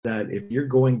that if you're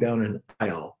going down an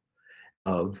aisle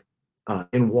of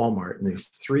in Walmart and there's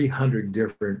 300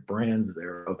 different brands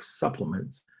there of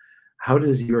supplements, how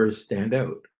does yours stand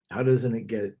out? How doesn't it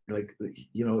get like, if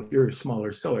you're a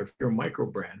smaller seller, if you're a micro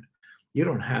brand, you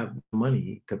don't have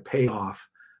money to pay off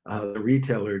the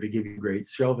retailer to give you great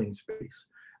shelving space.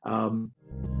 Lunch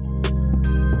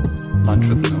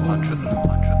with Norm. Lunch with Norm.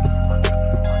 Lunch with Norm.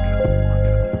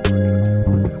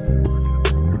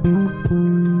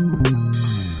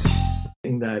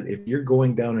 That if you're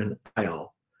going down an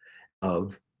aisle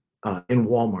of in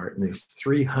Walmart and there's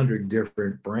 300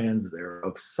 different brands there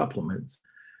of supplements,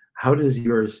 how does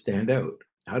yours stand out?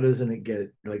 How doesn't it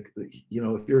get like, if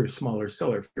you're a smaller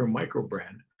seller, if you're a micro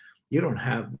brand, you don't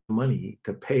have money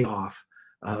to pay off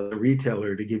the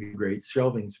retailer to give you great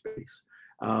shelving space.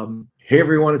 Hey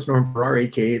everyone, it's Norm Farrar,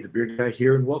 aka the Beard Guy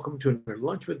here, and welcome to another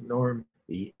Lunch with Norm,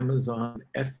 the Amazon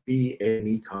FBA and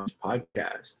e-commerce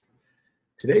podcast.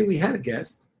 Today we had a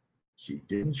guest. She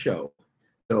didn't show.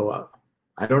 So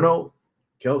I don't know.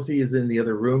 Kelsey is in the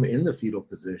other room in the fetal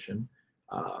position.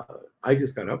 I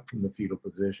just got up from the fetal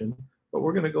position, but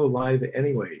we're going to go live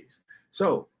anyways.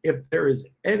 So if there is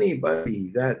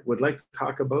anybody that would like to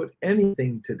talk about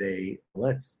anything today,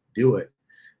 let's do it.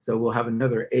 So we'll have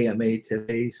another AMA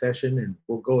today session, and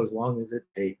we'll go as long as it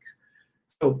takes.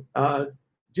 So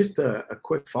just a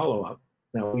quick follow-up.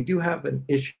 Now, we do have an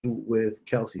issue with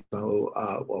Kelsey. So,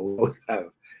 we always have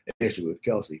an issue with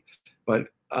Kelsey. But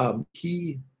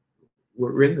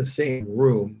we're in the same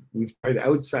room. We've tried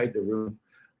outside the room,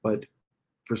 but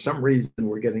for some reason,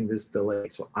 we're getting this delay.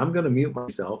 So I'm going to mute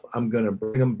myself. I'm going to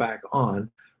bring him back on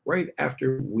right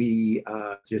after we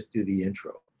just do the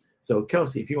intro. So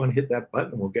Kelsey, if you want to hit that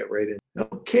button, we'll get right in.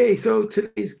 Okay, so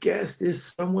today's guest is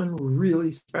someone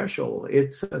really special.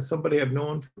 It's somebody I've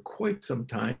known for quite some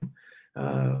time,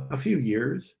 a few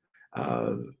years.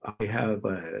 I have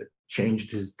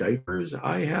changed his diapers.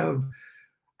 I have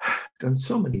done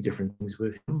so many different things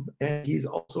with him, and he's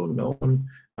also known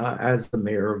as the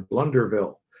mayor of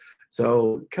Blunderville.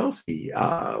 So Kelsey,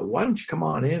 why don't you come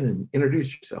on in and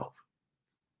introduce yourself?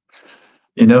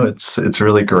 It's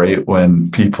really great when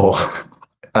people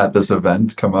at this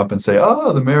event come up and say,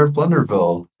 "Oh, the mayor of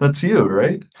Blunderville, that's you,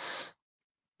 right?"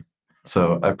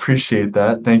 So I appreciate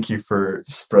that. Thank you for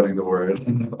spreading the word.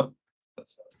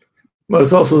 Well,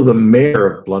 it's also the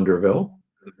mayor of Blunderville.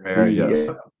 The mayor, yes.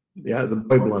 Yeah, the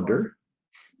boy Blunder.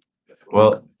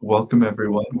 Well, welcome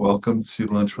everyone. Welcome to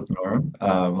Lunch with Norm.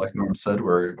 Like Norm said,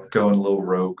 we're going a little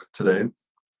rogue today,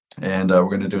 and we're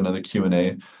going to do another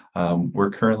Q&A.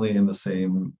 We're currently in the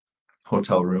same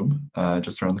hotel room,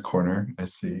 just around the corner. I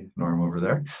see Norm over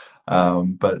there.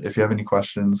 But if you have any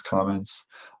questions, comments,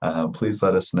 please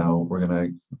let us know. We're going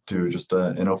to do just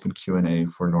an open Q&A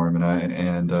for Norm and I,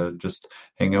 and just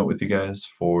hang out with you guys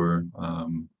for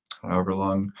however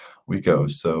long we go.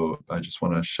 So I just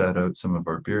want to shout out some of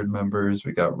our Beard members.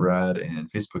 We got Rad and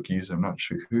Facebook user. I'm not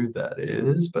sure who that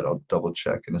is, but I'll double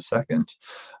check in a second.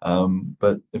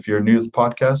 But if you're new to the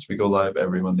podcast, we go live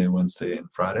every Monday, Wednesday, and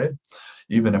Friday,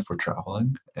 even if we're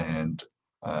traveling and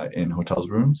in hotels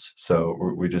rooms. So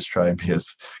we just try and be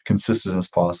as consistent as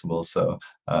possible. So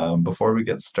before we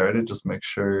get started, just make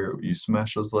sure you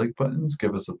smash those like buttons,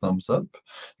 give us a thumbs up.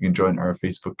 You can join our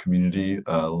Facebook community,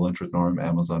 Lunch with Norm,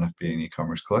 Amazon FBA and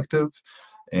e-commerce collective.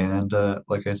 And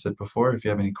like I said before, if you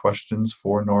have any questions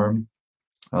for Norm,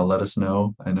 let us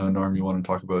know. I know, Norm, you want to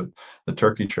talk about the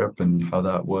Turkey trip and how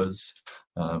that was.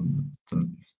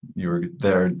 You were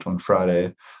there on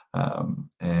Friday,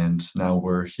 and now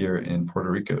we're here in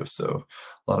Puerto Rico. So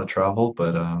a lot of travel,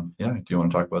 but yeah, do you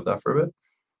want to talk about that for a bit?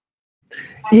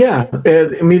 Yeah,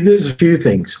 I mean, there's a few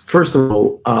things. First of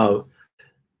all,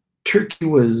 Turkey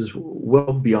was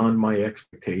well beyond my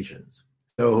expectations.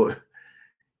 So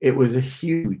it was a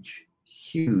huge,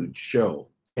 huge show.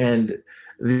 And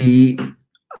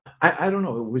I don't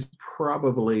know, it was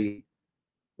probably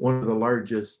one of the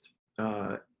largest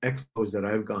expos that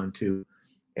I've gone to.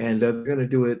 And they're going to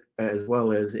do it as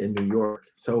well as in New York.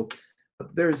 So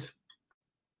there's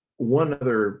one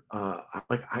other,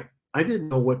 I didn't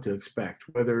know what to expect,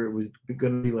 whether it was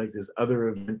going to be like this other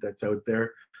event that's out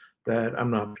there that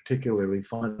I'm not particularly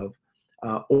fond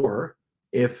of, or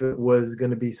if it was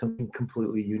going to be something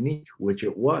completely unique, which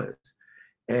it was.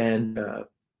 And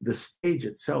the stage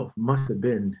itself must have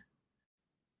been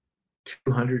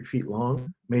 200 feet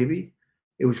long, maybe.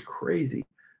 It was crazy.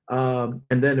 And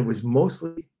then it was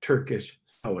mostly Turkish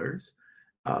sellers,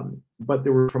 but they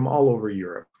were from all over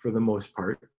Europe for the most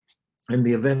part. And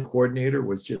the event coordinator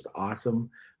was just awesome.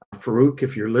 Farouk,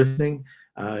 if you're listening,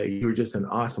 you were just an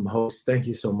awesome host. Thank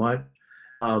you so much.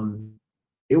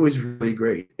 it was really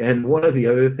great. And one of the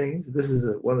other things, this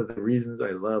is one of the reasons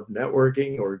I love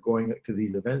networking or going to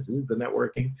these events, is the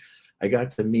networking. I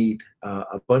got to meet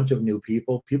a bunch of new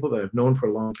people that I've known for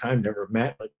a long time, never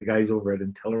met, like the guys over at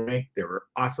IntelliRank. They were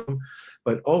awesome,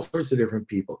 but all sorts of different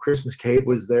people. Chris McCabe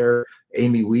was there,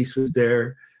 Amy Weiss was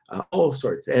there, all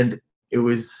sorts. And it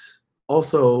was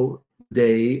also the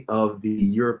day of the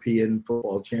European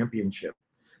Football Championship.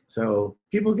 So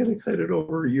people get excited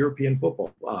over European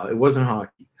football. It wasn't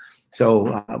hockey,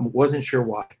 so wasn't sure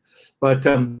why. But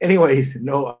anyways,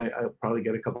 no, I'll probably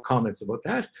get a couple comments about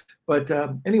that. But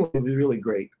anyway, it was really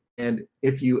great. And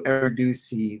if you ever do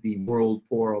see the World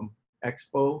Forum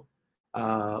Expo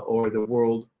or the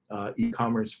World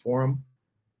E-commerce Forum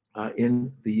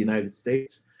in the United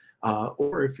States,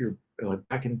 or if you're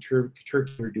back in Turkey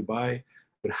or Dubai, I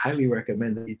would highly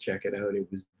recommend that you check it out. It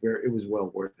was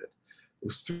well worth it. It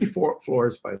was 3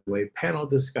 floors, by the way, panel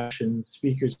discussions,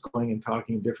 speakers going and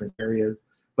talking in different areas,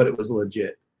 but it was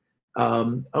legit.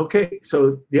 Okay,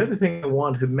 so the other thing I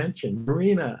want to mention,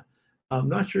 Marina, I'm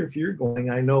not sure if you're going.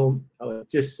 I know,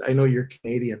 I know you're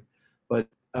Canadian, but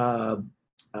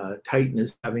Titan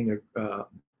is having a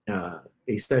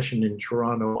session in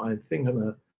Toronto, I think on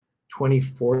the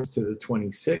 24th to the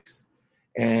 26th,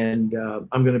 and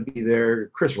I'm going to be there.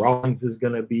 Chris Rawlings is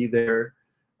going to be there.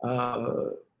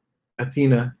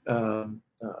 Athena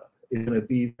is going to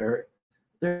be there.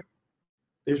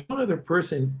 There's one other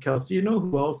person, Kels. Do you know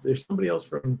who else? There's somebody else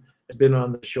that's been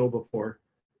on the show before.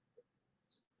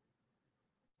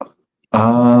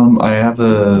 I have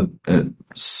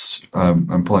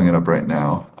I'm pulling it up right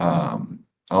now.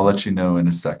 I'll let you know in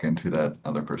a second who that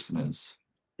other person is.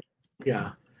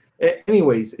 Yeah.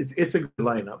 Anyways, it's a good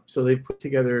lineup. So they put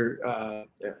together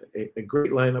a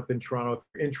great lineup in Toronto. If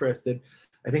you're interested,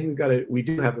 I think we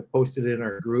do have it posted in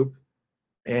our group.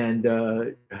 And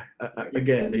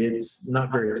again, it's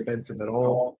not very expensive at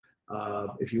all.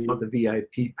 If you want the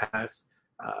VIP pass,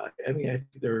 I mean, I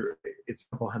think it's a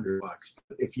couple $100.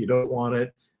 If you don't want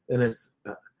it, then it's.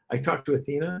 I talked to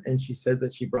Athena, and she said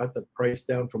that she brought the price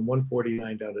down from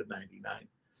 $149 down to $99.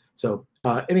 So,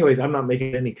 anyways, I'm not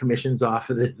making any commissions off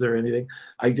of this or anything.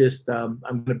 I just I'm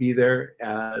going to be there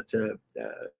to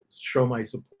show my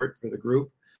support for the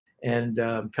group, and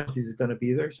Kelsey's going to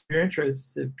be there. So if you're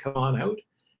interested, come on out,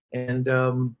 and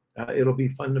it'll be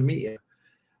fun to meet you.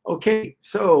 Okay,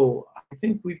 so I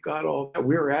think we've got all that.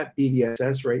 We're at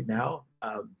BDSS right now.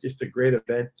 Just a great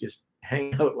event. Just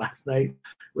hanging out last night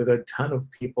with a ton of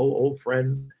people, old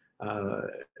friends,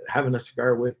 having a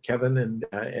cigar with Kevin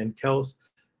and Kels.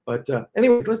 But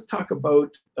anyways, let's talk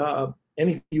about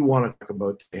anything you want to talk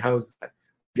about today. How's that?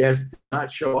 Guest did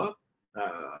not show up.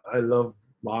 I love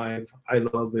live. I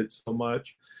love it so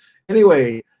much.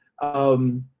 Anyway,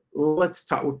 let's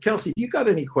talk. Well, Kelsey, you got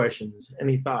any questions,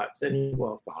 any thoughts,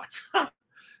 thoughts?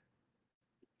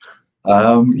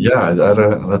 Yeah,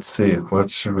 let's see.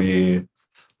 What should we,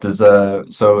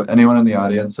 so anyone in the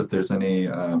audience, if there's any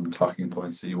talking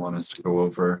points that you want us to go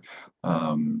over,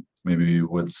 maybe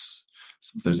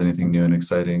if there's anything new and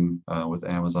exciting with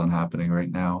Amazon happening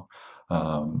right now.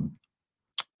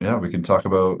 Yeah, we can talk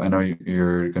about, I know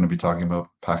you're going to be talking about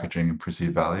packaging and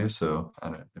perceived value. So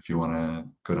if you want to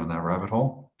go down that rabbit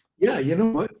hole. Yeah, you know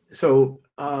what? So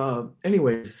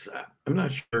anyways, I'm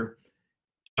not sure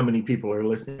how many people are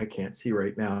listening. I can't see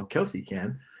right now. Kelsey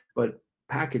can, but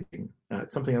packaging,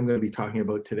 it's something I'm going to be talking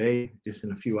about today, just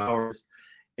in a few hours.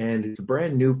 And it's a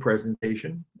brand new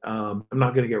presentation. I'm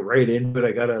not going to get right into it.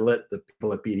 I got to let the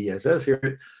people at BDSS hear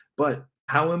it. But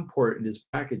how important is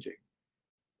packaging?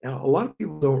 Now, a lot of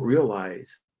people don't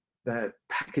realize that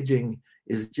packaging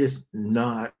is just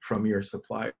not from your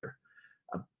supplier.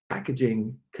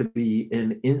 Packaging could be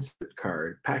an insert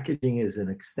card. Packaging is an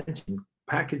extension.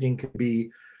 Packaging could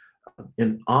be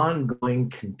an ongoing,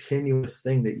 continuous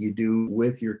thing that you do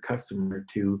with your customer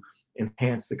to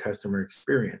enhance the customer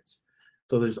experience.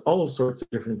 So there's all sorts of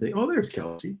different things. Oh, there's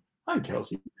Kelsey. Hi,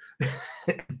 Kelsey.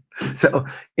 So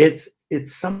it's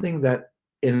something that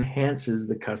enhances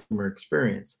the customer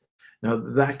experience. Now,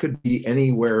 that could be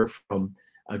anywhere from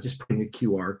just putting a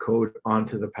QR code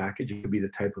onto the package. It could be the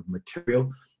type of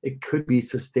material. It could be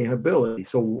sustainability.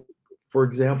 So, for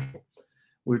example,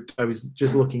 I was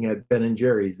just looking at Ben &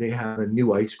 Jerry's. They have a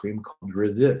new ice cream called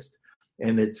Resist,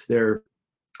 and it's their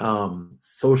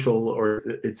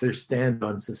it's their stand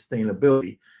on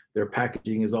sustainability. Their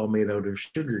packaging is all made out of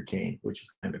sugar cane, which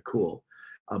is kind of cool.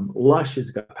 Lush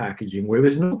has got packaging where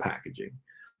there's no packaging.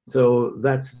 So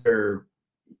that's their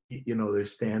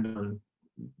stand on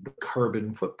the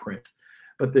carbon footprint.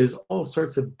 But there's all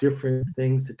sorts of different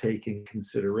things to take in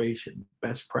consideration,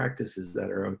 best practices that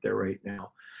are out there right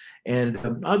now. And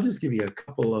I'll just give you a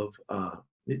couple of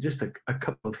a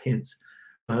couple of hints.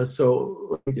 So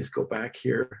let me just go back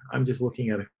here. I'm just looking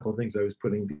at a couple of things I was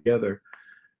putting together.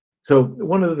 So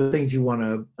one of the things you want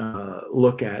to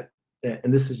look at,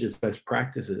 and this is just best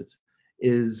practices,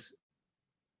 is,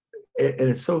 and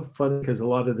it's so fun because a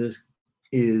lot of this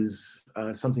is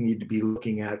something you'd be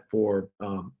looking at for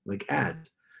like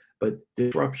ads, but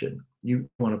disruption. You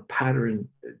want a pattern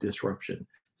disruption,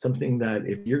 something that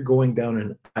if you're going down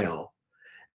an aisle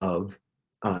of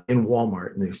in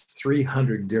Walmart and there's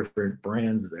 300 different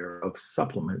brands there of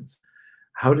supplements,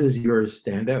 how does yours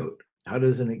stand out? How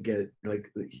doesn't it get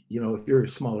like, if you're a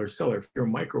smaller seller, if you're a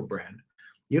micro brand,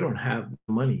 you don't have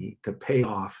money to pay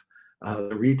off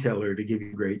the retailer to give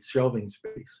you great shelving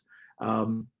space.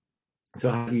 So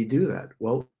how do you do that?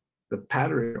 Well, the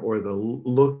pattern or the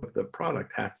look of the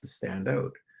product has to stand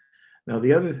out. Now,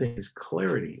 the other thing is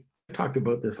clarity. I talked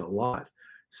about this a lot.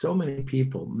 So many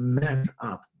people mess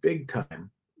up big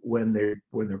time when they're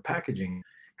packaging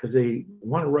because they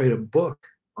want to write a book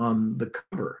on the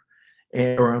cover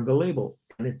or on the label,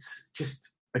 and it's just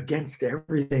against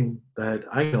everything that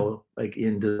I know, like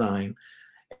in design.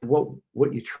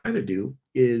 What you try to do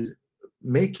is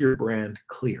make your brand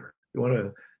clear. You want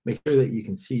to make sure that you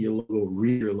can see your logo,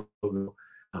 read your logo,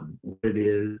 what it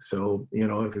is. So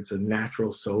if it's a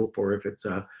natural soap or if it's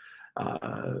the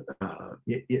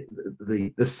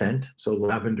scent, so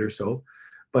lavender soap.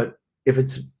 But if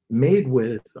it's made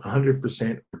with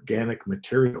 100% organic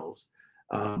materials,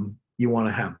 you want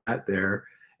to have that there.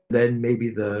 Then maybe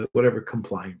the whatever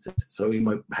compliance is. So you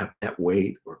might have net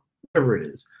weight or whatever it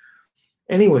is.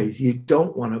 Anyways, you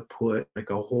don't want to put like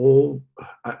a whole,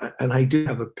 and I do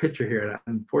have a picture here, and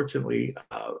unfortunately,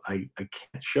 I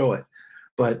can't show it.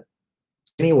 But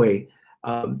anyway,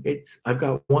 I've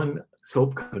got one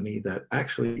soap company that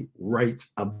actually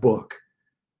writes a book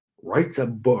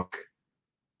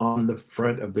on the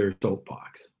front of their soap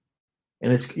box.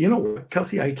 And it's,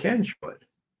 Kelsey, I can show it.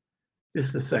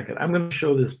 Just a second. I'm going to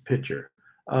show this picture.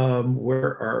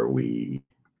 Where are we?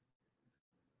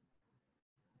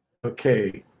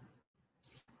 Okay.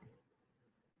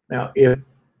 Now, if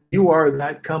you are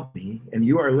that company and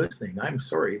you are listening, I'm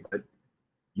sorry, but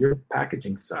your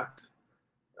packaging sucks.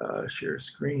 Share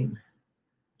screen.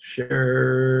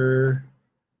 Share.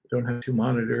 Don't have two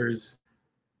monitors.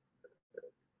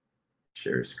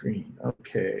 Share screen.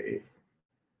 Okay.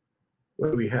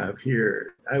 What do we have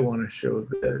here? I want to show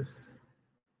this.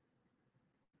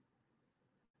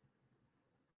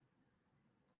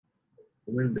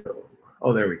 Window.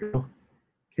 Oh, there we go.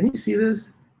 Can you see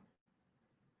this?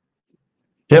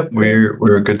 Yep,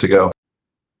 we're good to go.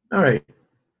 All right.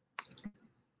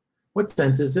 What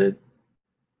scent is it?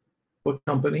 What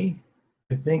company?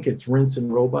 I think it's Rinse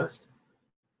and Robust.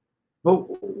 But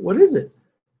what is it?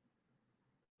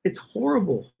 It's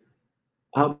horrible.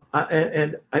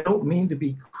 And I don't mean to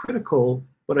be critical,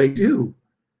 but I do.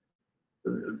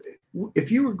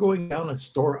 If you were going down a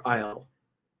store aisle,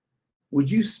 would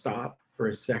you stop for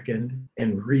a second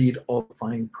and read all the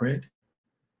fine print?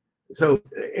 So,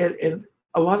 and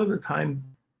a lot of the time,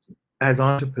 as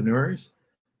entrepreneurs,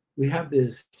 we have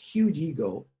this huge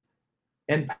ego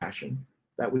and passion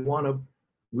that we want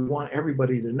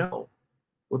everybody to know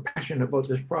we're passionate about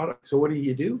this product. So what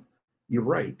do? You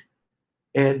write,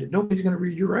 and nobody's going to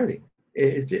read your writing.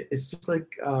 It's just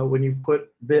like when you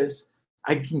put this.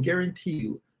 I can guarantee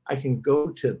you, I can go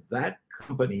to that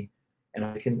company,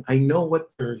 and I know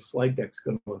what their slide deck's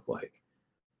going to look like.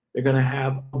 They're going to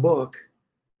have a book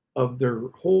of their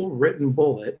whole written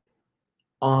bullet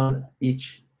on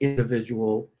each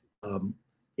individual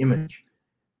image,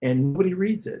 and nobody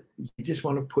reads it. You just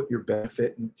want to put your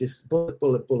benefit and just bullet,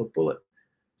 bullet, bullet, bullet.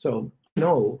 So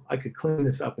no, I could clean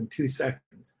this up in 2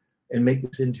 seconds and make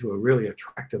this into a really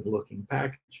attractive looking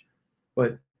package.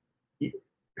 But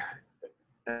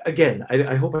again,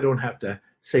 I hope I don't have to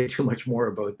say too much more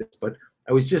about this, but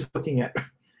I was just looking at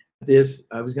this.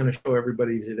 I was going to show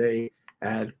everybody today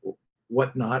at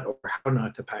what not or how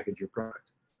not to package your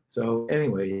product. So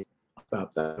anyway, I'll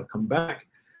stop that. I'll come back.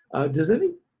 Does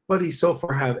anybody so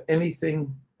far have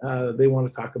anything they want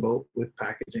to talk about with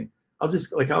packaging?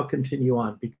 I'll continue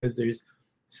on because there's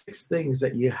 6 things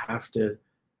that you have to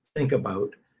think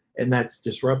about, and that's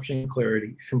disruption,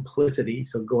 clarity, simplicity.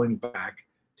 So going back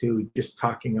to just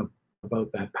talking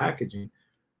about that packaging,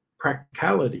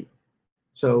 practicality.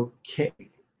 So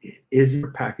is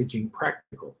your packaging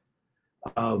practical?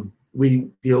 We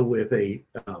deal with a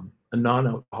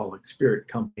non-alcoholic spirit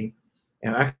company,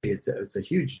 and actually it's a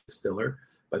huge distiller,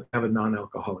 but they have a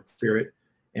non-alcoholic spirit,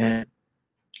 and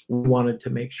we wanted to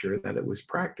make sure that it was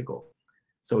practical.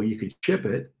 So you could ship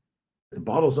it, the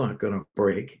bottle's not going to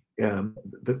break.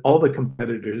 All the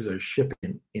competitors are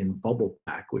shipping in bubble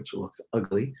pack, which looks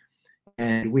ugly,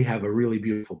 and we have a really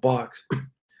beautiful box.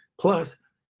 Plus,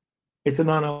 it's a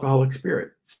non-alcoholic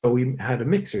spirit. So we had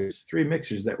three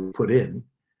mixers that we put in,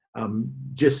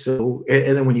 just so,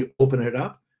 and then when you open it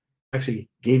up, actually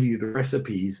gave you the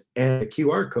recipes and a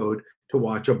QR code to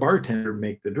watch a bartender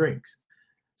make the drinks.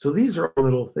 So these are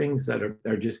little things that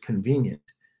are just convenient.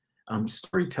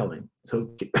 Storytelling.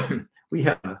 So we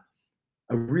have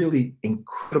a really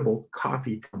incredible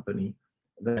coffee company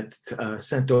that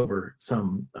sent over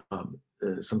some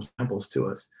samples to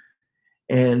us,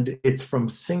 and it's from a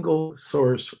single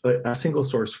source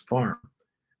farm,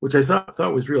 which I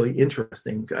thought was really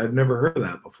interesting. I've never heard of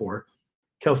that before.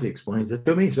 Kelsey explains it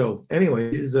to me. So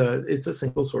anyway, it's a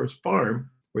single source farm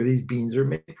where these beans are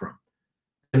made from.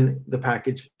 And the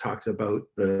package talks about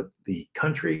the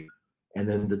country, and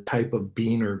then the type of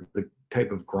bean or the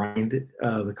type of grind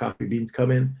the coffee beans come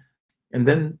in. And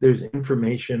then there's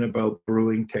information about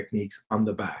brewing techniques on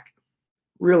the back.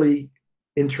 Really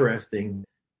interesting.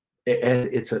 And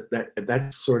it's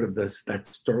that's sort of that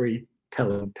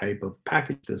storytelling type of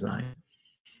package design.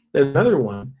 Another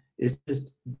one is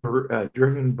just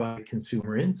driven by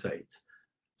consumer insights.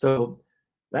 So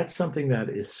that's something that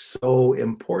is so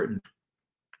important,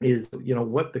 is,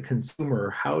 what the consumer,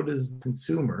 how does the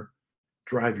consumer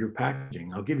drive your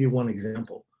packaging? I'll give you one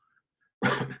example.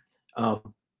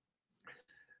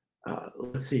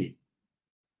 Let's see.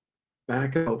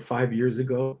 Back about 5 years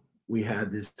ago, we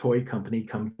had this toy company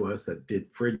come to us that did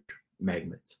fridge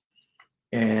magnets,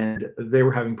 and they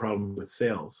were having problems with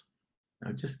sales.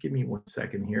 Now, just give me 1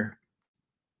 second here.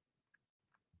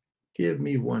 Give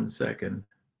me 1 second.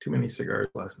 Too many cigars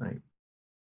last night.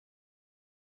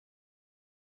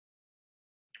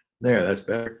 There, that's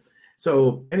better.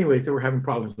 So anyways, they were having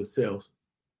problems with sales.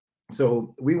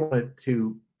 So we wanted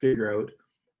to figure out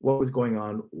what was going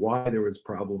on, why there was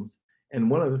problems.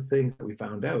 And one of the things that we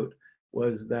found out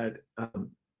was that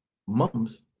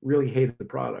moms really hated the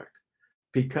product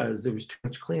because there was too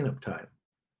much cleanup time.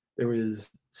 There was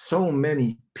so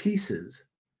many pieces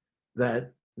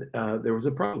that there was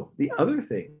a problem. The other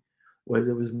thing was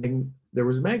there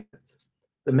was magnets.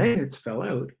 The magnets fell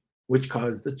out, which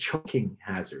caused the choking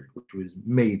hazard, which was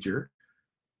major.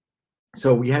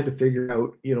 So we had to figure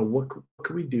out, what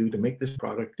could we do to make this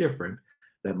product different,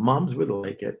 that moms would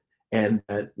like it, and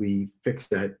that we fix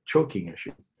that choking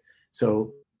issue.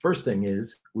 So first thing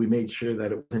is, we made sure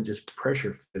that it wasn't just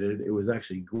pressure fitted, it was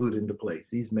actually glued into place.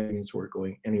 These magnets weren't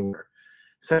going anywhere.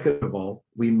 Second of all,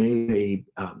 we made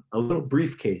a little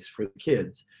briefcase for the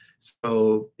kids.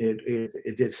 So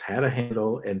it just had a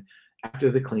handle, and after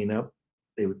the cleanup,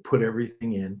 they would put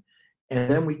everything in. And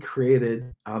then we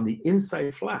created on the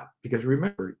inside flap, because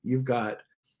remember, you've got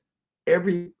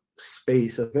every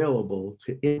space available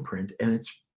to imprint, and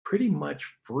it's pretty much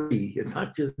free. It's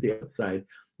not just the outside.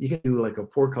 You can do like a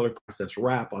 4-color process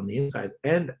wrap on the inside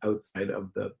and outside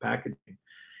of the packaging.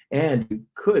 And you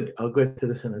could, I'll go into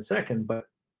this in a second, but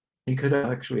you could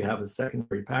actually have a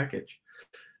secondary package.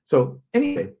 So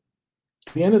anyway,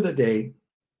 at the end of the day,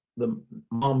 the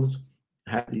moms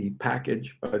had the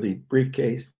package or the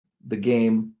briefcase, the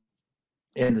game,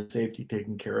 and the safety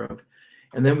taken care of.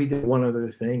 And then we did one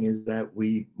other thing, is that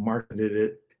we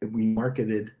marketed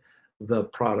the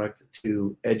product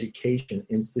to education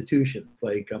institutions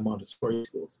like Montessori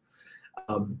schools.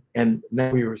 And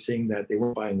now we were seeing that they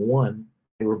weren't buying one,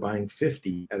 they were buying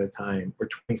 50 at a time, or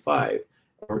 25,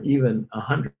 or even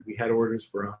 100. We had orders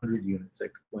for 100 units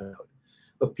that went out.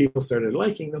 But people started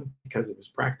liking them because it was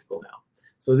practical now.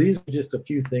 So these are just a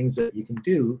few things that you can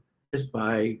do just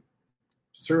by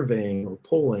surveying or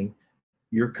polling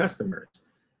your customers.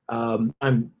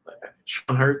 I'm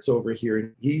Sean Hart's over here,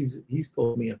 and he's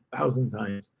told me 1,000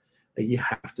 times that you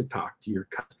have to talk to your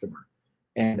customer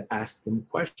and ask them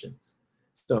questions.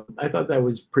 So I thought that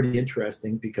was pretty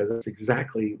interesting, because that's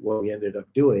exactly what we ended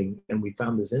up doing, and we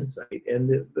found this insight, and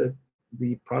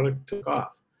the product took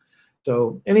off.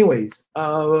 So anyways,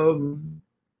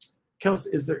 Kels,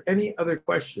 is there any other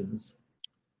questions?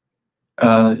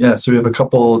 Yeah, so we have a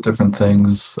couple different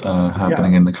things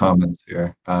happening in the comments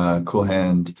here. Cool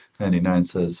Hand 99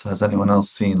 says, has anyone else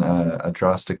seen a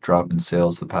drastic drop in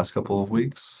sales the past couple of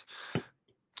weeks? Have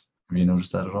you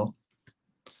noticed that at all?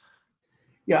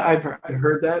 Yeah, I've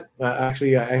heard that.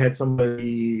 Actually, I had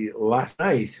somebody last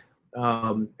night,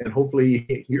 and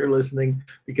hopefully you're listening,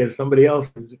 because somebody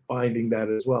else is finding that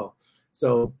as well.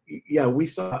 So yeah, we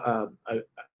saw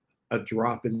a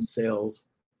drop in sales.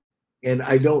 And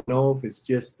I don't know if it's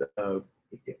just,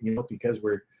 because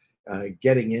we're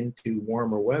getting into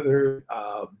warmer weather.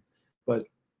 But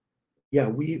yeah,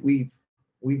 we've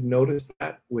we've noticed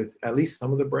that with at least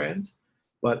some of the brands.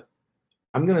 But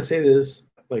I'm going to say this,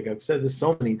 like I've said this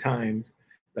so many times,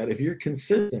 that if you're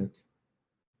consistent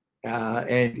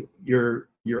and you're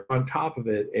on top of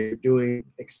it, and you're doing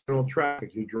external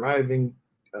traffic, you're driving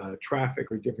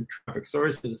traffic or different traffic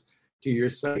sources to your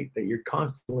site, that you're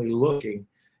constantly looking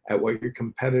at what your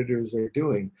competitors are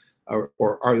doing, or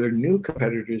are there new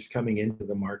competitors coming into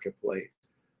the marketplace,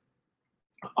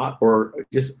 or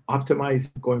just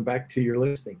optimize, going back to your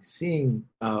listing, seeing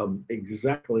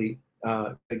exactly,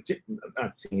 not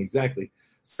seeing exactly,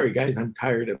 sorry guys, I'm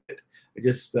tired of it. I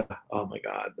just, oh my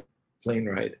God, the plane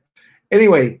ride.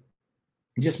 Anyway,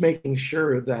 just making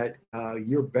sure that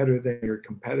you're better than your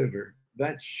competitor.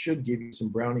 That should give you some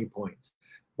brownie points.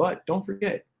 But don't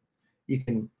forget, you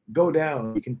can go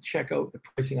down, you can check out the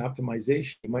pricing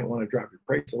optimization. You might want to drop your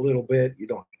price a little bit.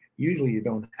 Usually you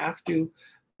don't have to,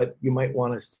 but you might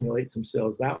want to stimulate some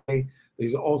sales that way.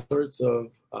 There's all sorts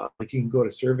of, like you can go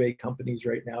to survey companies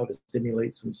right now to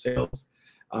stimulate some sales.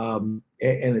 And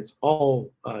it's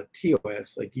all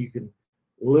TOS, like you can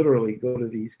literally go to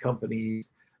these companies.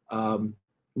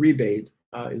 Rebate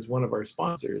is one of our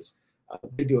sponsors.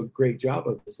 They do a great job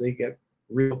of this. They get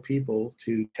real people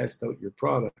to test out your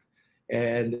product,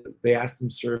 and they ask them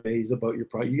surveys about your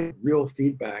product. You get real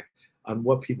feedback on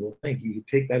what people think. You can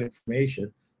take that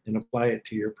information and apply it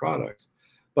to your products.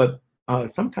 But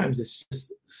sometimes it's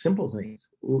just simple things.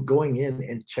 Going in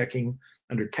and checking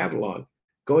under catalog,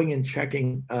 going and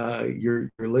checking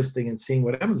your listing and seeing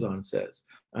what Amazon says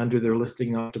under their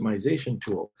listing optimization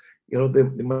tool. You know, they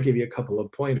might give you a couple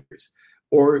of pointers.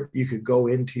 Or you could go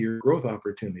into your growth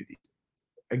opportunities.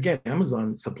 Again,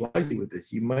 Amazon supplies you with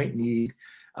this. You might need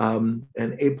an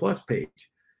A+ page.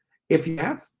 If you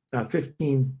have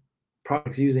 15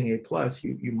 products using A+,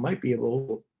 you might be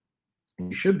able,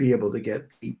 you should be able to get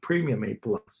the premium A+.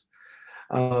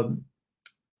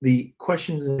 The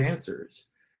questions and answers,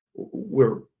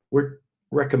 we're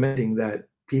recommending that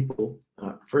people,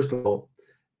 first of all,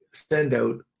 send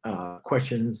out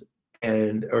questions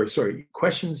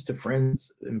questions to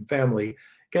friends and family,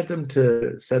 get them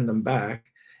to send them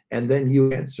back, and then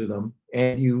you answer them,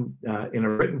 and you in a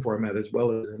written format as well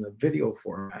as in a video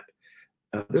format.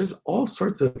 There's all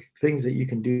sorts of things that you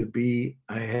can do to be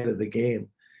ahead of the game.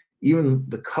 Even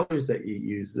the colors that you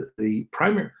use, the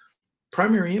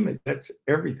primary image, that's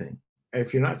everything.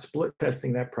 If you're not split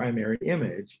testing that primary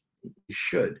image, you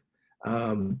should.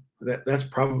 That's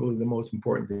probably the most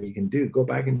important thing you can do. Go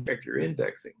back and check your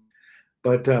indexing.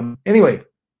 But anyway,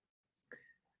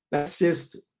 that's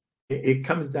just, it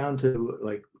comes down to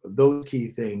like those key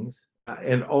things.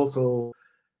 And also,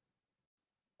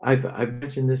 I've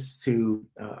mentioned this to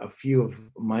a few of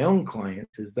my own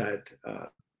clients, is that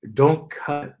don't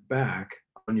cut back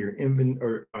on your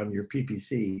or on your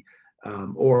PPC,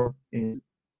 or in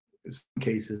some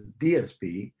cases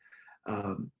DSP.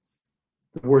 The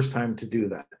worst time to do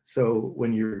that. So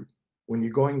when you're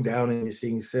going down and you're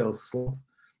seeing sales slump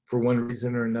for one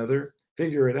reason or another,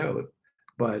 figure it out,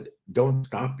 but don't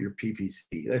stop your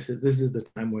PPC. This is the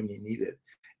time when you need it.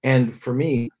 And for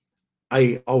me,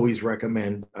 I always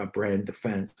recommend a brand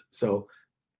defense. So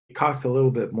it costs a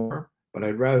little bit more, but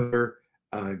I'd rather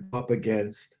go up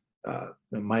against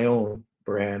my own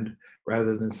brand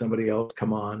rather than somebody else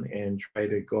come on and try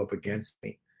to go up against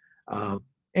me.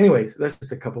 Anyways, that's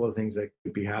just a couple of things that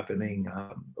could be happening,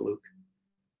 Luke.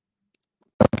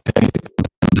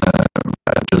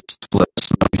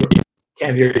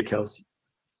 Can't hear you, Kelsey.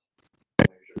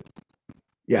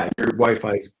 Yeah, your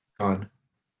Wi-Fi's gone.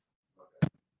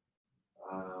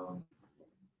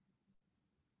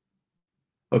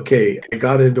 Okay, I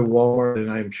got into Walmart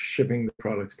and I'm shipping the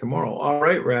products tomorrow. All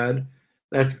right, Rad,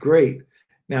 that's great.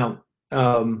 Now,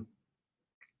 I'm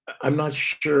not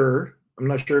sure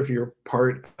if you're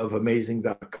part of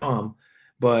amazing.com,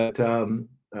 but Mikhail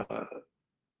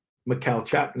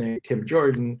Chapnik, Tim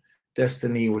Jordan,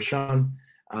 Destiny Washan,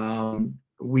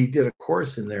 we did a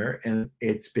course in there, and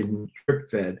it's been drip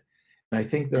fed. And I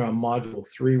think they're on module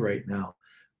 3 right now.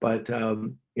 But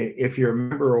if you're a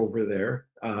member over there,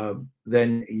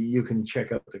 then you can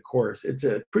check out the course. It's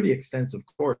a pretty extensive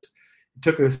course. It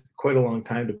took us quite a long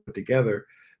time to put together,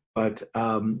 but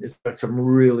it's got some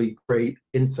really great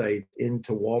insights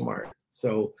into Walmart.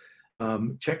 So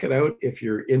check it out if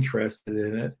you're interested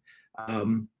in it.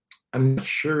 I'm not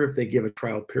sure if they give a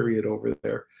trial period over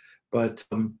there, but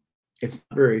it's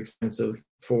not very expensive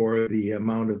for the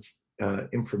amount of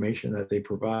information that they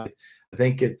provide. I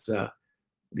think it's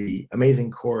the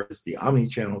amazing course, the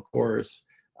omni-channel course.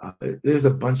 There's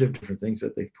a bunch of different things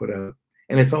that they've put out.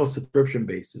 And it's all subscription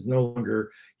based. It's no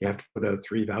longer you have to put out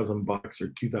 $3,000 or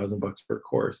 $2,000 per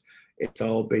course. It's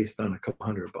all based on a couple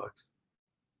 $100.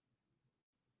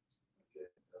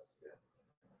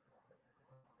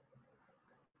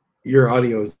 Your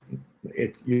audio is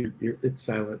it's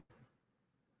silent.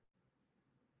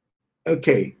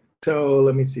 Okay, so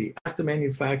let me see. Ask the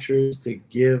manufacturers to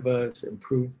give us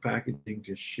improved packaging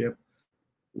to ship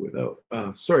without.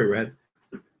 Sorry, Red.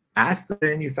 Ask the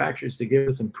manufacturers to give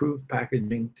us improved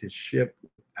packaging to ship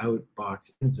without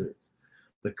box inserts.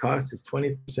 The cost is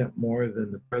 20% more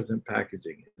than the present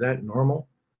packaging. Is that normal?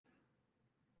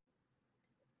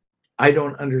 I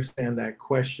don't understand that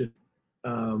question.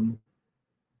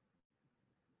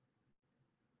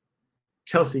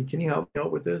 Kelsey, can you help me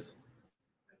out with this?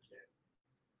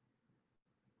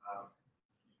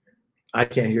 I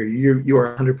can't hear you. You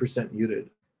are 100% muted.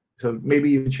 So maybe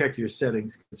you check your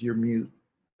settings because you're mute.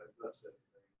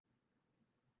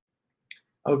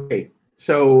 Okay.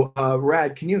 So,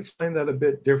 Rad, can you explain that a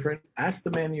bit different? Ask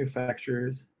the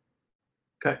manufacturers.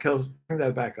 Kelsey, bring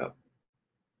that back up.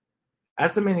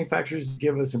 Ask the manufacturers to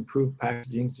give us improved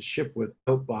packaging to ship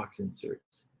without box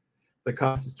inserts. The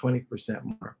cost is 20%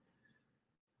 more.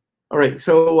 All right.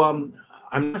 So,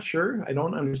 I'm not sure. I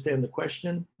don't understand the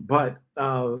question, but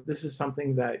this is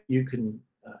something that you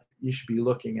should be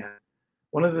looking at.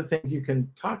 One of the things you can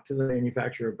talk to the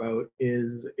manufacturer about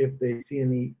is if they see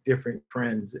any different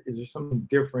trends. Is there something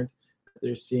different that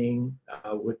they're seeing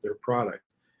with their product?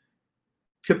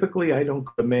 Typically, I don't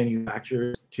go to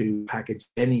manufacturers to package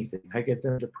anything. I get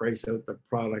them to price out the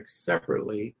products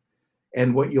separately.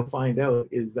 And what you'll find out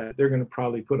is that they're going to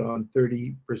probably put on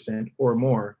 30% or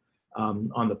more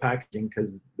on the packaging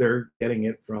because they're getting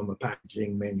it from a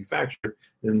packaging manufacturer,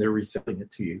 then they're reselling it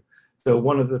to you. So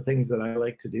one of the things that I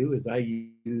like to do is I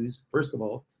use, first of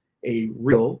all, a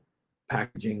real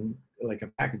packaging, like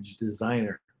a package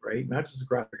designer, right? Not just a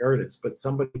graphic artist, but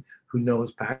somebody who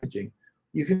knows packaging.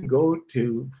 You can go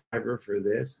to Fiverr for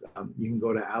this. You can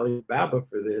go to Alibaba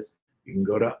for this. You can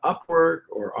go to Upwork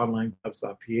or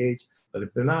onlinejobs.ph. But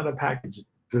if they're not a package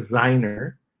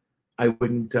designer, I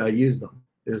wouldn't use them.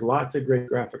 There's lots of great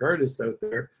graphic artists out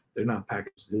there. They're not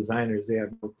package designers. They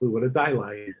have no clue what a die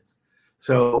line is.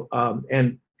 So,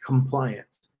 and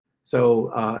compliance.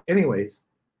 So anyways,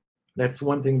 that's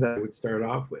one thing that I would start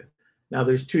off with. Now,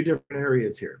 there's two different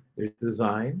areas here. There's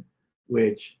design,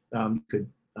 which could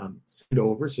send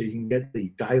over so you can get the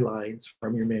die lines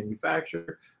from your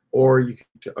manufacturer, or you can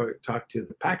talk to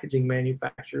the packaging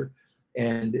manufacturer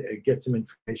and get some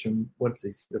information once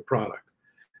they see the product.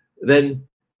 Then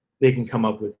they can come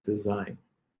up with design.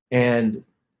 And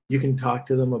you can talk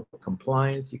to them about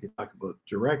compliance. You can talk about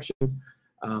directions.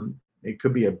 It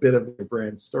could be a bit of a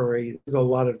brand story. There's a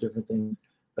lot of different things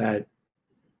that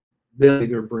they'll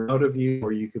either bring out of you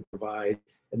or you could provide,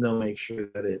 and they'll make sure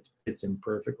that it fits in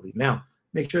perfectly. Now,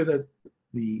 make sure that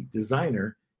the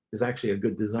designer is actually a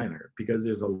good designer, because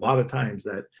there's a lot of times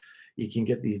that you can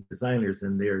get these designers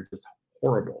and they're just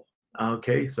horrible.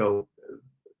 Okay, so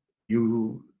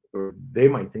you or they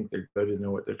might think they're good and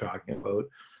know what they're talking about,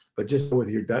 but just go with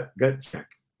your gut check.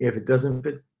 If it doesn't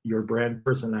fit your brand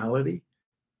personality,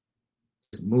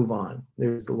 just move on.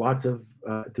 There's lots of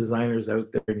designers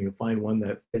out there, and you'll find one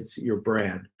that fits your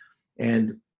brand.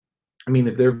 And I mean,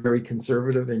 if they're very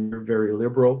conservative and you're very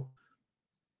liberal,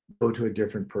 go to a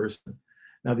different person.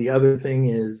 Now, the other thing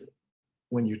is,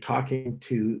 when you're talking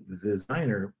to the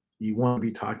designer, you want to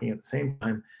be talking at the same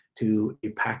time to a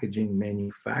packaging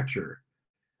manufacturer.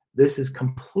 This is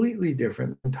completely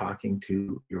different than talking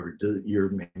to your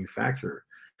manufacturer.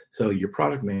 So your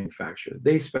product manufacturer,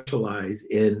 they specialize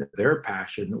in their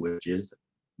passion, which is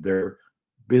their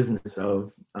business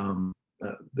of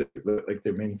like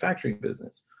their manufacturing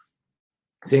business.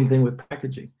 Same thing with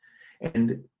packaging.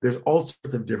 And there's all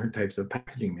sorts of different types of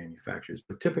packaging manufacturers,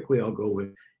 but typically I'll go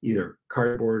with either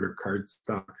cardboard or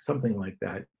cardstock, something like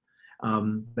that.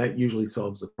 That usually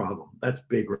solves the problem. That's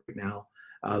big right now.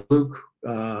 Luke,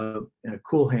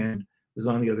 Cool Hand, was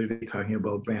on the other day talking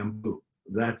about bamboo.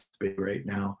 That's big right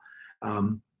now.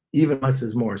 Even less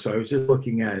is more. So I was just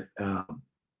looking at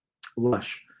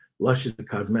Lush. Lush is a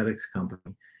cosmetics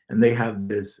company, and they have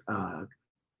this,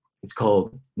 it's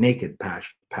called naked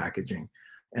packaging.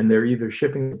 And they're either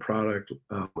shipping the product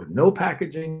with no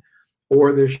packaging,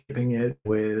 or they're shipping it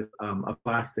with a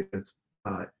plastic that's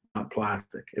not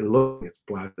plastic. It looks like it's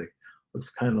plastic. Looks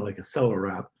kind of like a cellar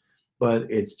wrap, but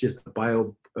it's just a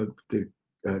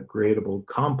biodegradable,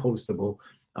 compostable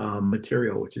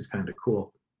material, which is kind of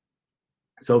cool.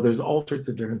 So there's all sorts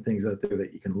of different things out there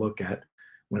that you can look at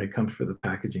when it comes for the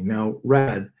packaging. Now,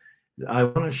 Rad, I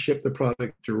want to ship the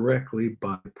product directly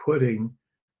by putting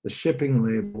the shipping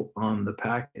label on the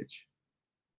package.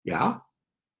 Yeah,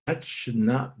 that should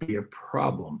not be a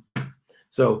problem.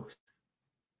 So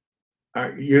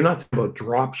you're not talking about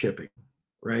drop shipping,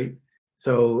 right?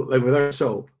 So like with our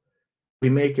soap, we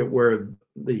make it where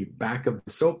the back of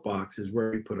the soap box is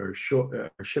where we put our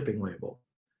shipping label.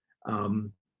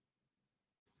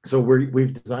 So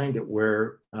we've designed it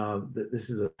where this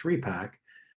is a 3-pack.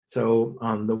 So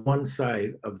on the one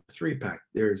side of the 3-pack,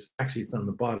 there's actually, it's on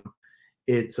the bottom.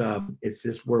 It's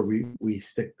just where we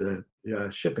stick the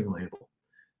shipping label.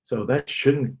 So that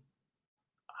shouldn't.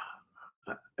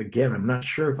 Again, I'm not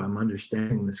sure if I'm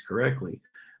understanding this correctly,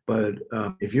 but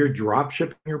if you're drop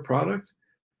shipping your product,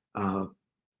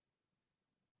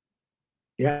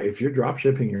 yeah, if you're drop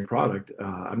shipping your product,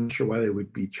 I'm not sure why they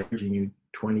would be charging you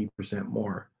 20%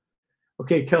 more.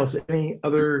 Okay, Kels, any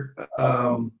other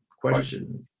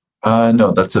questions?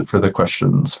 No, that's it for the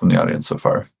questions from the audience so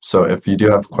far. So if you do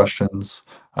have questions,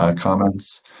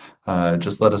 comments,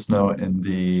 just let us know in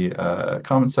the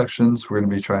comment sections. We're going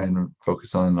to be trying to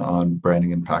focus on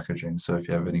branding and packaging. So if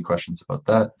you have any questions about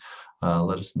that,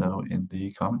 let us know in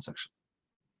the comment section.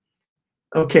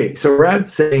 Okay, so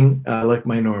Rad's saying, like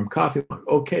my Norm coffee mug.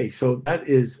 Okay, so that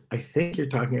is, I think you're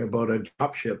talking about a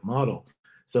dropship model.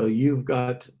 So you've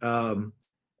got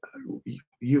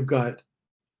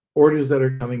orders that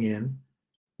are coming in.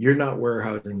 You're not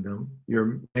warehousing them.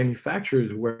 Your manufacturer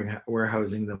is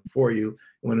warehousing them for you.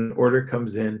 When an order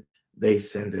comes in, they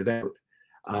send it out.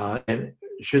 And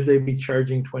should they be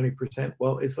charging 20%?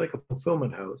 Well, it's like a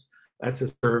fulfillment house. That's a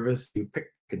service you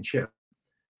pick and ship.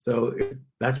 So if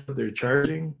that's what they're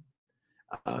charging,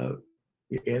 and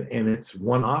it's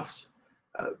one-offs,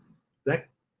 that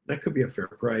could be a fair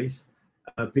price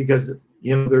because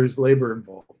there's labor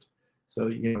involved. So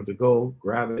to go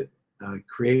grab it,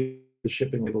 create the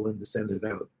shipping label, and to send it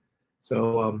out.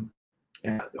 So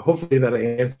hopefully that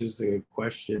answers the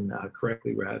question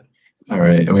correctly, Rad. All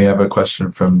right, and we have a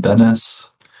question from Dennis.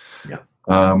 Yeah.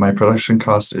 My production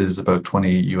cost is about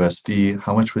 20 USD.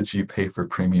 How much would you pay for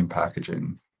premium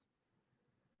packaging?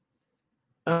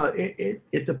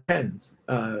 It depends.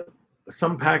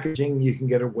 Some packaging you can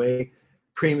get away.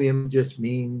 Premium just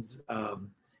means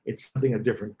it's something a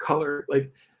different color.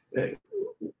 Like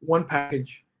one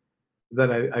package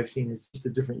that I've seen is just a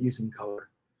different use in color.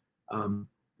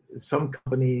 Some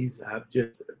companies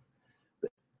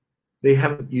they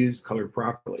haven't used color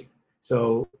properly.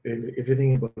 So if you're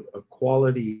thinking about a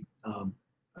quality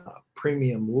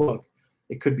premium look,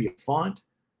 it could be a font.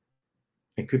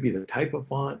 It could be the type of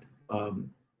font.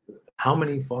 How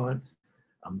many fonts,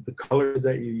 the colors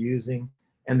that you're using,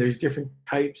 and there's different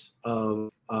types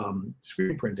of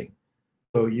screen printing.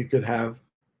 So you could have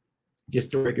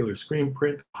just a regular screen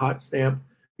print, hot stamp.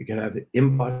 You could have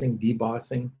embossing,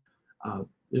 debossing.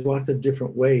 There's lots of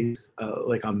different ways.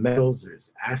 Like on metals,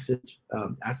 there's acid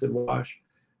wash,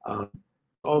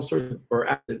 all sorts of, or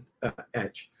acid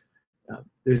etch.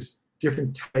 There's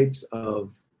different types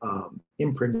of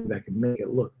imprinting that can make it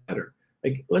look better.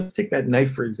 Like, let's take that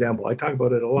knife, for example. I talk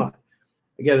about it a lot.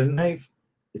 I got a knife,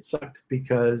 it sucked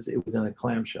because it was in a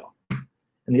clamshell.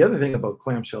 And the other thing about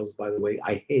clamshells, by the way,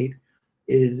 I hate,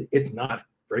 is it's not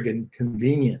friggin'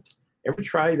 convenient. Ever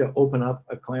try to open up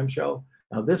a clamshell?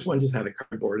 Now, this one just had a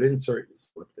cardboard insert, you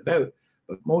slipped it out.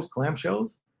 But most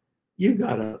clamshells, you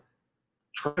gotta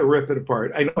try to rip it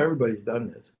apart. I know everybody's done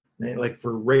this. Like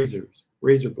for razor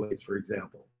blades, for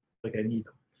example. Like I need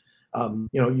them.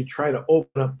 You try to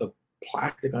open up the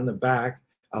plastic on the back.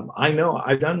 I know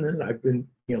I've done this. I've been,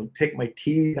 take my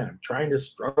teeth and I'm trying to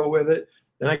struggle with it.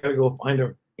 Then I got to go find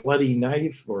a bloody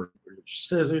knife or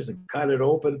scissors and cut it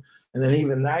open. And then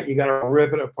even that, you got to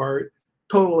rip it apart.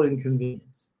 Total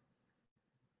inconvenience.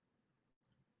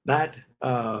 That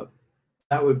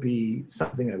would be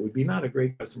something that would be not a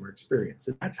great customer experience.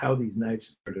 And that's how these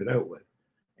knives started out with.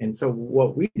 And so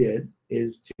what we did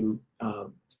is to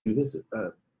do this,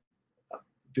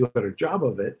 do a better job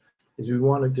of it, is we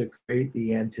wanted to create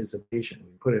the anticipation.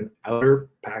 We put an outer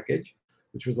package,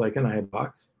 which was like an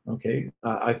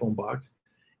iPhone box.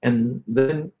 And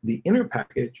then the inner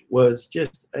package was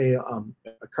just a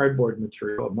cardboard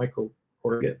material, a micro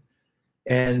corrugate.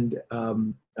 And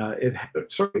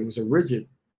it was a rigid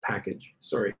package,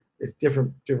 a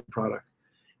different product.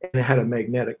 And it had a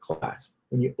magnetic clasp.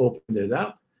 When you opened it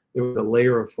up, there was a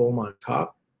layer of foam on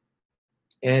top,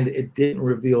 and it didn't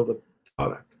reveal the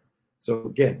product. So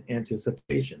again,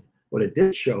 anticipation. What it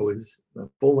did show is the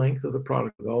full length of the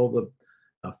product with all the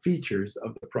features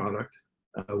of the product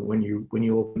when you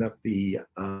open up the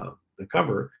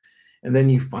cover, and then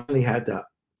you finally had to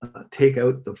take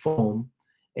out the foam,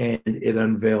 and it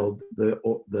unveiled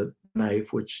the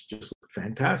knife, which just looked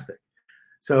fantastic.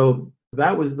 So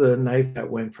that was the knife that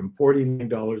went from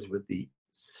 $49 with the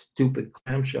stupid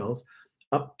clamshells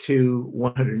up to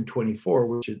 124,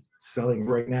 which is selling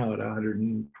right now at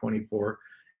 124.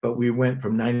 But we went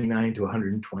from 99 to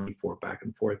 124 back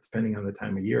and forth, depending on the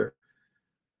time of year.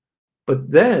 But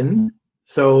then,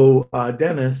 so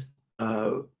Dennis,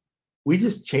 we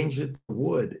just changed it to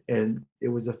wood, and it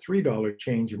was a $3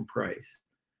 change in price.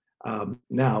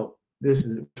 Now, this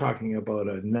is talking about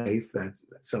a knife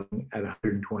that's selling at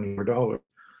 $124.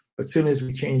 But as soon as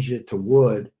we changed it to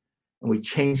wood and we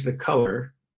changed the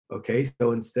color, okay,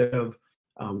 so instead of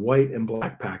white and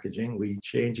black packaging, we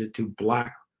changed it to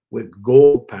black with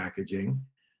gold packaging,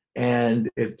 and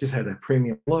it just had a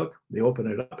premium look. They open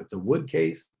it up, it's a wood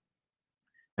case.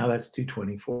 Now that's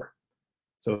 $224.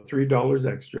 So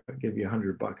 $3 extra, give you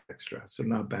 $100 extra. So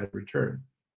not bad return.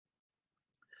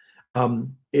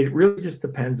 It really just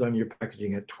depends on your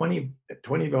packaging. At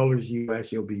 $20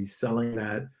 US, you'll be selling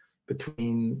that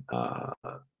between $60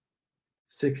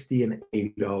 and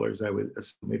 $80, I would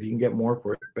assume. If you can get more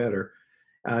for it, better.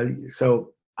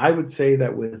 So I would say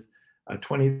that with a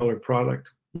 $20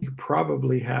 product, you could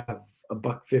probably have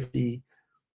 $1.50,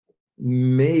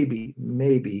 maybe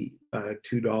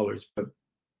 $2. But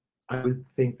I would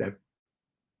think that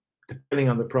depending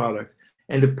on the product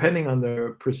and depending on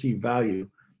the perceived value,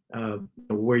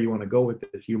 where you want to go with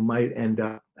this, you might end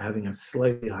up having a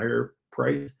slightly higher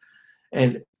price.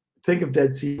 And think of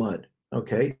Dead Sea mud.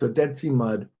 Okay, so Dead Sea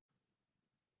mud,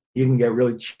 you can get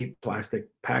really cheap plastic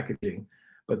packaging,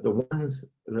 but the one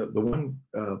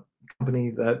company,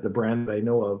 that the brand that I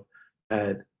know of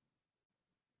that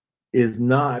is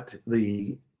not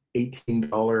the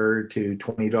 $18 to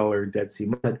 $20 Dead Sea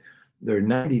mud, they're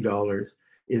 $90,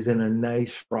 is in a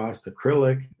nice frost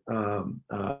acrylic,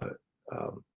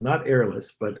 not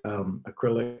airless, but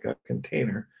acrylic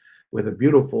container with a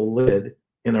beautiful lid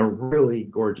in a really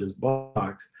gorgeous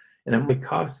box. And it might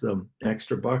cost them an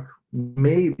extra buck,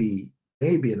 maybe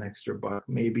an extra buck,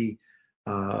 maybe,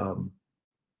 I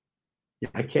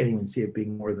can't even see it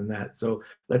being more than that. So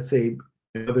let's say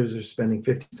others are spending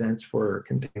 50 cents for a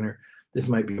container. This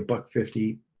might be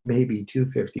 $1.50, maybe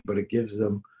 $2.50, but it gives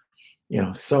them,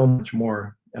 so much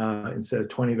more. Instead of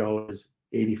 $20,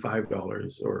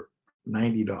 $85 or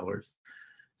 $90.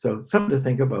 So something to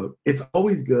think about. It's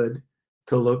always good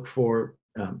to look for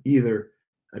either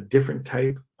a different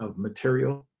type of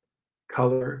material,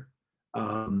 color,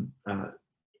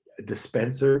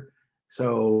 dispenser.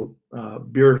 So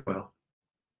beard oil.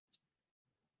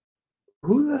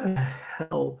 Who the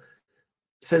hell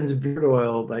sends beard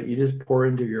oil that you just pour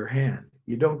into your hand?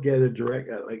 You don't get a direct,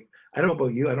 I don't know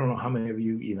about you. I don't know how many of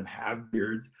you even have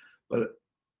beards, but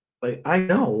I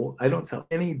know I don't sell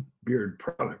any beard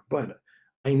product, but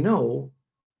I know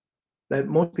that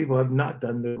most people have not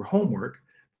done their homework,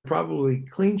 probably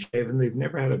clean shaven. They've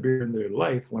never had a beard in their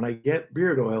life. When I get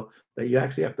beard oil that you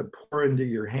actually have to pour into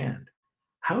your hand,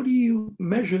 how do you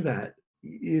measure that?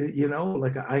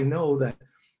 I know that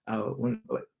when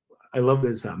I love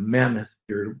this Mammoth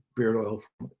beard oil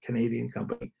from a Canadian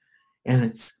company,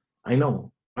 and I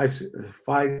know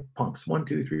 5 pumps, 1,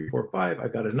 2, 3, 4, 5. I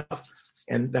got enough,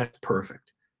 and that's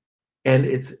perfect. And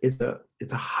it's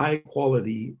a high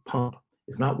quality pump.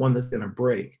 It's not one that's going to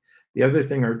break. The other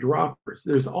thing are droppers.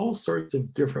 There's all sorts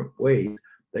of different ways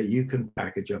that you can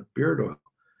package up beard oil.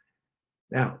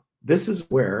 Now, this is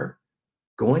where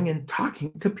going and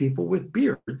talking to people with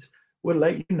beards would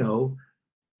let you know,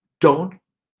 don't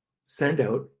send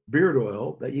out beard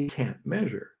oil that you can't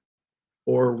measure,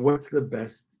 or what's the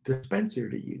best dispenser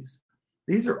to use.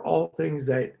 These are all things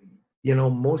that,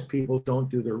 most people don't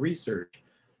do their research.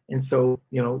 And so,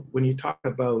 when you talk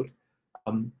about,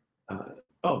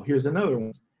 here's another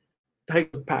one,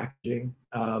 type of packaging.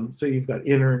 So you've got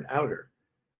inner and outer.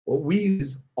 Well, we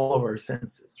use all of our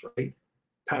senses, right?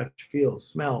 Touch, feel,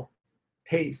 smell,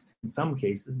 taste, in some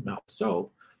cases, not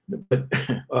so. But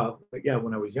yeah,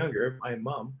 when I was younger, my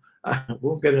mom,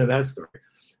 won't get into that story.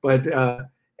 But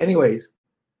anyways,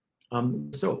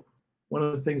 so one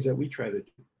of the things that we try to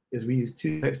do is we use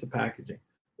 2 types of packaging.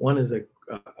 One is a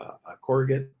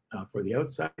corrugate for the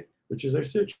outside, which is our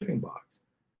shipping box,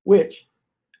 which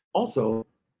also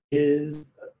is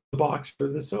the box for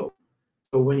the soap.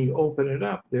 So when you open it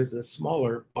up, there's a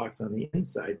smaller box on the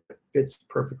inside that fits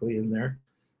perfectly in there,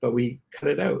 but we cut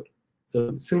it out.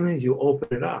 So as soon as you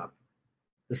open it up,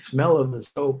 the smell of the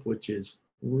soap, which is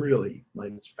really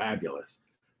it's fabulous,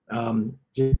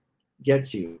 just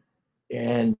gets you.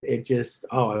 And it just,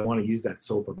 I want to use that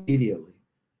soap immediately.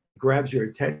 It grabs your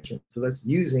attention. So that's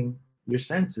using your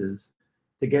senses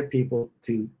to get people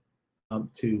to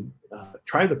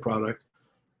try the product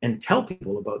and tell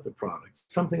people about the product.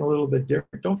 Something a little bit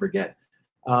different. Don't forget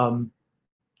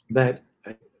that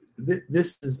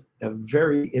this is a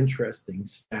very interesting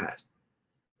stat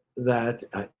that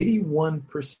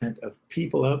 81% of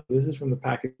people out, this is from the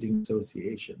Packaging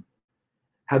Association,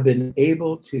 were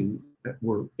able to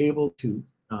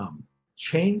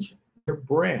change their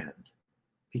brand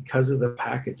because of the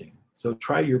packaging. So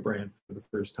try your brand for the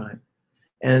first time.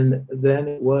 And then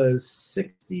it was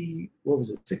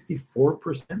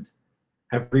 64%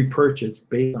 have repurchased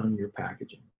based on your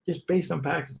packaging, just based on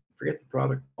packaging. Forget the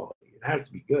product quality. It has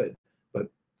to be good, but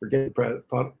forget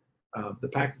the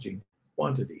packaging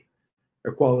quantity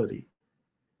or quality.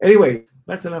 Anyway,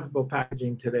 that's enough about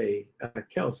packaging today.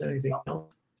 Kels, anything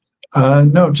else?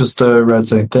 No, just Red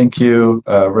saying thank you.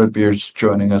 Redbeard's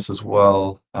joining us as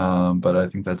well. But I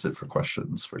think that's it for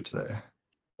questions for today.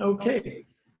 Okay,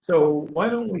 so why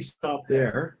don't we stop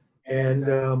there, and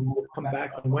we'll come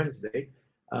back on Wednesday,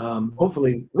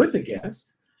 hopefully with a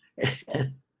guest.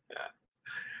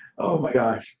 Oh my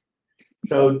gosh.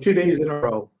 So 2 days in a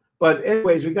row. But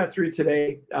anyways, we got through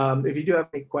today. If you do have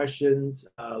any questions,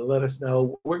 let us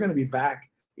know. We're going to be back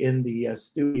in the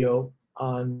studio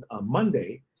on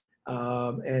Monday,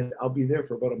 and I'll be there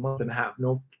for about a month and a half.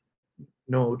 No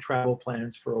travel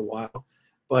plans for a while.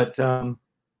 But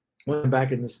when I'm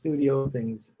back in the studio,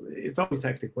 it's always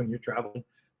hectic when you're traveling.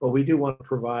 But we do want to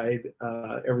provide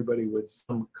everybody with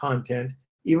some content,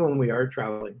 even when we are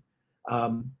traveling.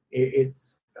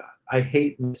 I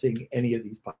hate missing any of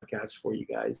these podcasts for you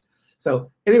guys. So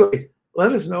anyways,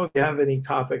 let us know if you have any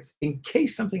topics in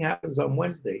case something happens on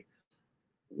Wednesday.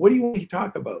 What do you want to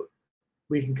talk about?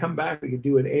 We can come back. We can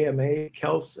do an AMA.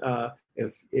 Kels,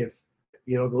 if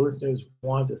the listeners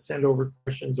want to send over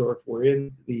questions, or if we're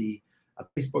in the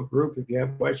Facebook group, if you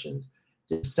have questions,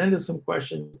 just send us some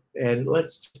questions and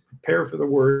let's just prepare for the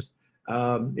worst.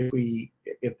 If the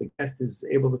guest is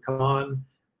able to come on,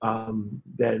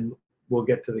 then we'll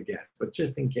get to the guest, but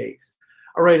just in case.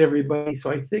 All right, everybody.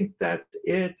 So I think that's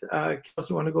it. Kelsey,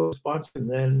 you want to go sponsor, and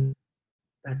then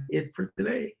that's it for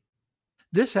today.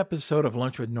 This episode of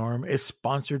Lunch with Norm is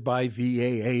sponsored by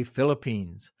VAA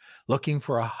Philippines. Looking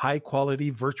for a high-quality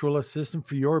virtual assistant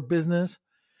for your business?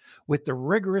 With the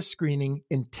rigorous screening,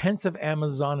 intensive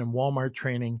Amazon and Walmart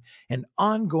training, and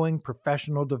ongoing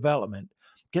professional development,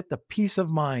 get the peace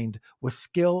of mind with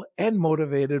skilled and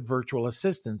motivated virtual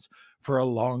assistants for a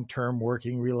long-term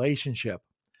working relationship.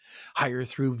 Hire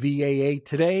through VAA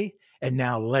today, and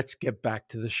now let's get back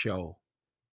to the show.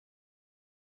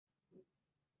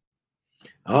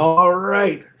 All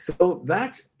right, so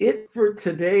that's it for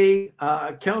today.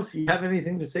 Kelsey, you have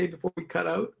anything to say before we cut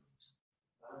out?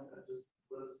 Just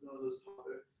let us know those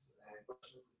topics and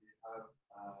questions if you have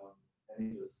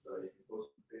any. Just you can post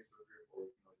on Facebook group, or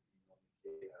you can always email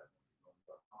me at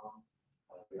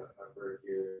we got Farrar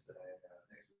here today.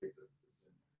 Thanks for being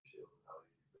so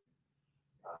consistent.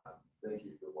 Thank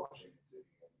you for watching and tuning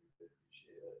in. We really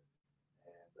appreciate it.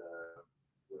 And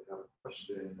we have a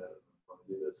question that I'm going to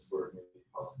do this for maybe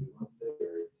possibly Wednesday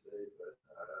or today, but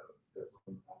got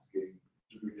someone asking,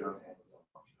 should we be on Amazon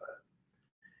Launchpad?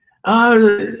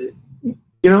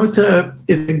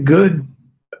 It's a good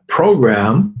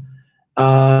program.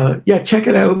 Check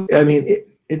it out. I mean, it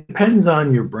depends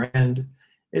on your brand.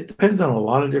 It depends on a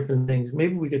lot of different things.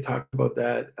 Maybe we could talk about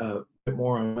that a bit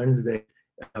more on Wednesday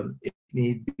if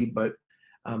need be. But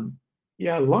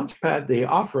Launchpad, they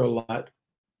offer a lot.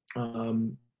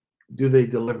 Do they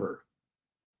deliver?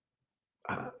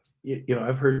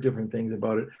 I've heard different things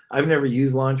about it. I've never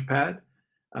used Launchpad.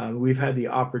 We've had the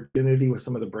opportunity with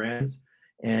some of the brands,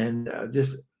 and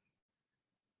just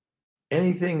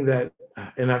anything that,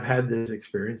 and I've had this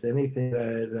experience, anything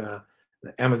that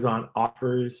Amazon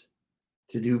offers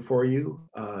to do for you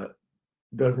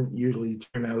doesn't usually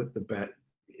turn out the best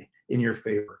in your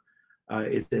favor.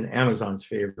 It's in Amazon's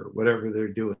favor, whatever they're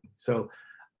doing. So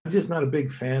I'm just not a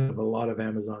big fan of a lot of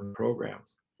Amazon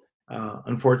programs.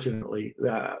 Unfortunately,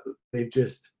 they've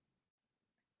just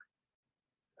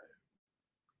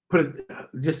put it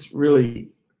just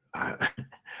really,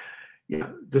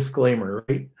 disclaimer,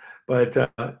 right? But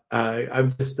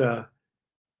I'm just not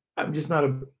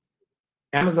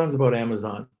Amazon's about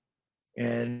Amazon,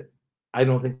 and I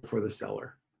don't think for the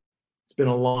seller. It's been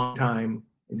a long time,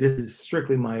 and this is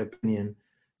strictly my opinion,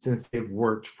 since they've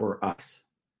worked for us.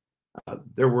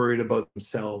 They're worried about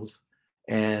themselves,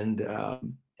 and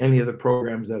any of the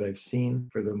programs that I've seen,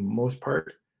 for the most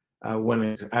part,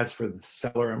 as for the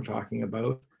seller I'm talking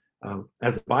about,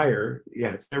 as a buyer,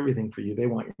 it's everything for you. They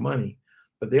want your money,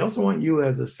 but they also want you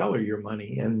as a seller your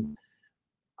money, and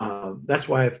that's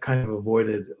why I've kind of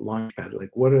avoided Launchpad.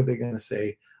 Like, what are they going to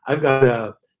say? I've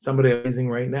got somebody I'm using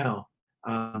right now.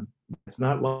 It's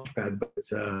not Launchpad, but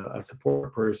it's a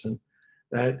support person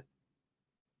that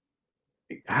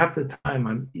half the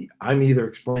time I'm either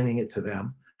explaining it to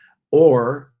them,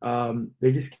 or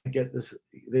they just can't get this.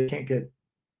 They can't get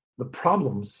the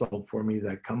problems solved for me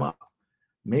that come up.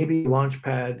 Maybe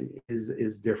Launchpad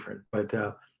is different, but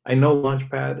I know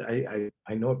Launchpad.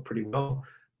 I know it pretty well,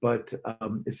 but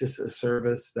it's just a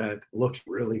service that looks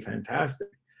really fantastic.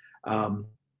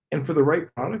 And for the right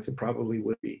products, it probably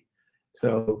would be.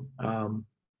 So,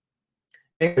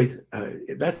 anyways,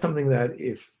 that's something that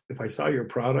if I saw your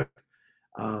product,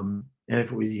 and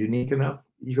if it was unique enough,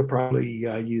 you could probably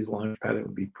use Launchpad. It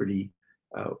would be pretty.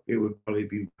 It would probably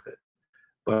be worth it.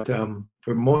 But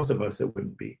for most of us, it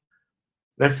wouldn't be.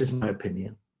 That's just my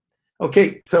opinion.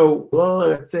 Okay, so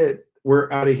that's it.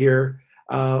 We're out of here.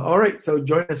 All right, so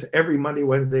join us every Monday,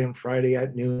 Wednesday, and Friday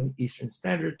at noon Eastern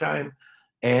Standard Time.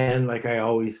 And like I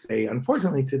always say,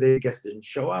 unfortunately today the guest didn't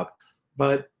show up,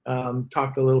 but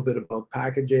talked a little bit about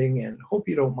packaging, and hope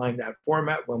you don't mind that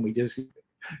format when we just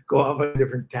go off on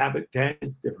different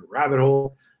tangents, different rabbit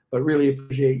holes. But really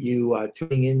appreciate you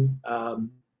tuning in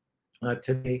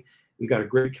today. We got a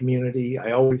great community.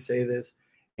 I always say this,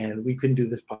 and we couldn't do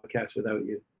this podcast without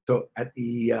you. So at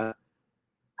the,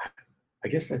 I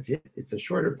guess that's it. It's a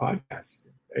shorter podcast.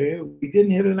 We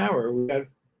didn't hit an hour. We got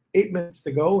 8 minutes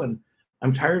to go, and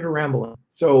I'm tired of rambling.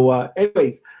 So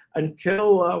anyways,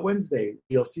 until Wednesday,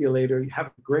 we'll see you later. Have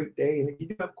a great day. And if you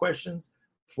do have questions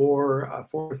for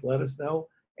us, let us know,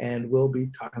 and we'll be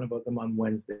talking about them on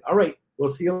Wednesday. All right. We'll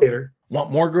see you later.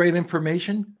 Want more great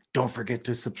information? Don't forget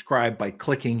to subscribe by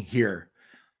clicking here.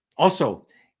 Also,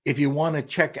 if you want to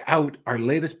check out our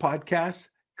latest podcast,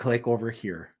 click over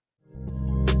here.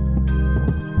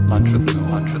 Lunch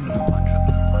with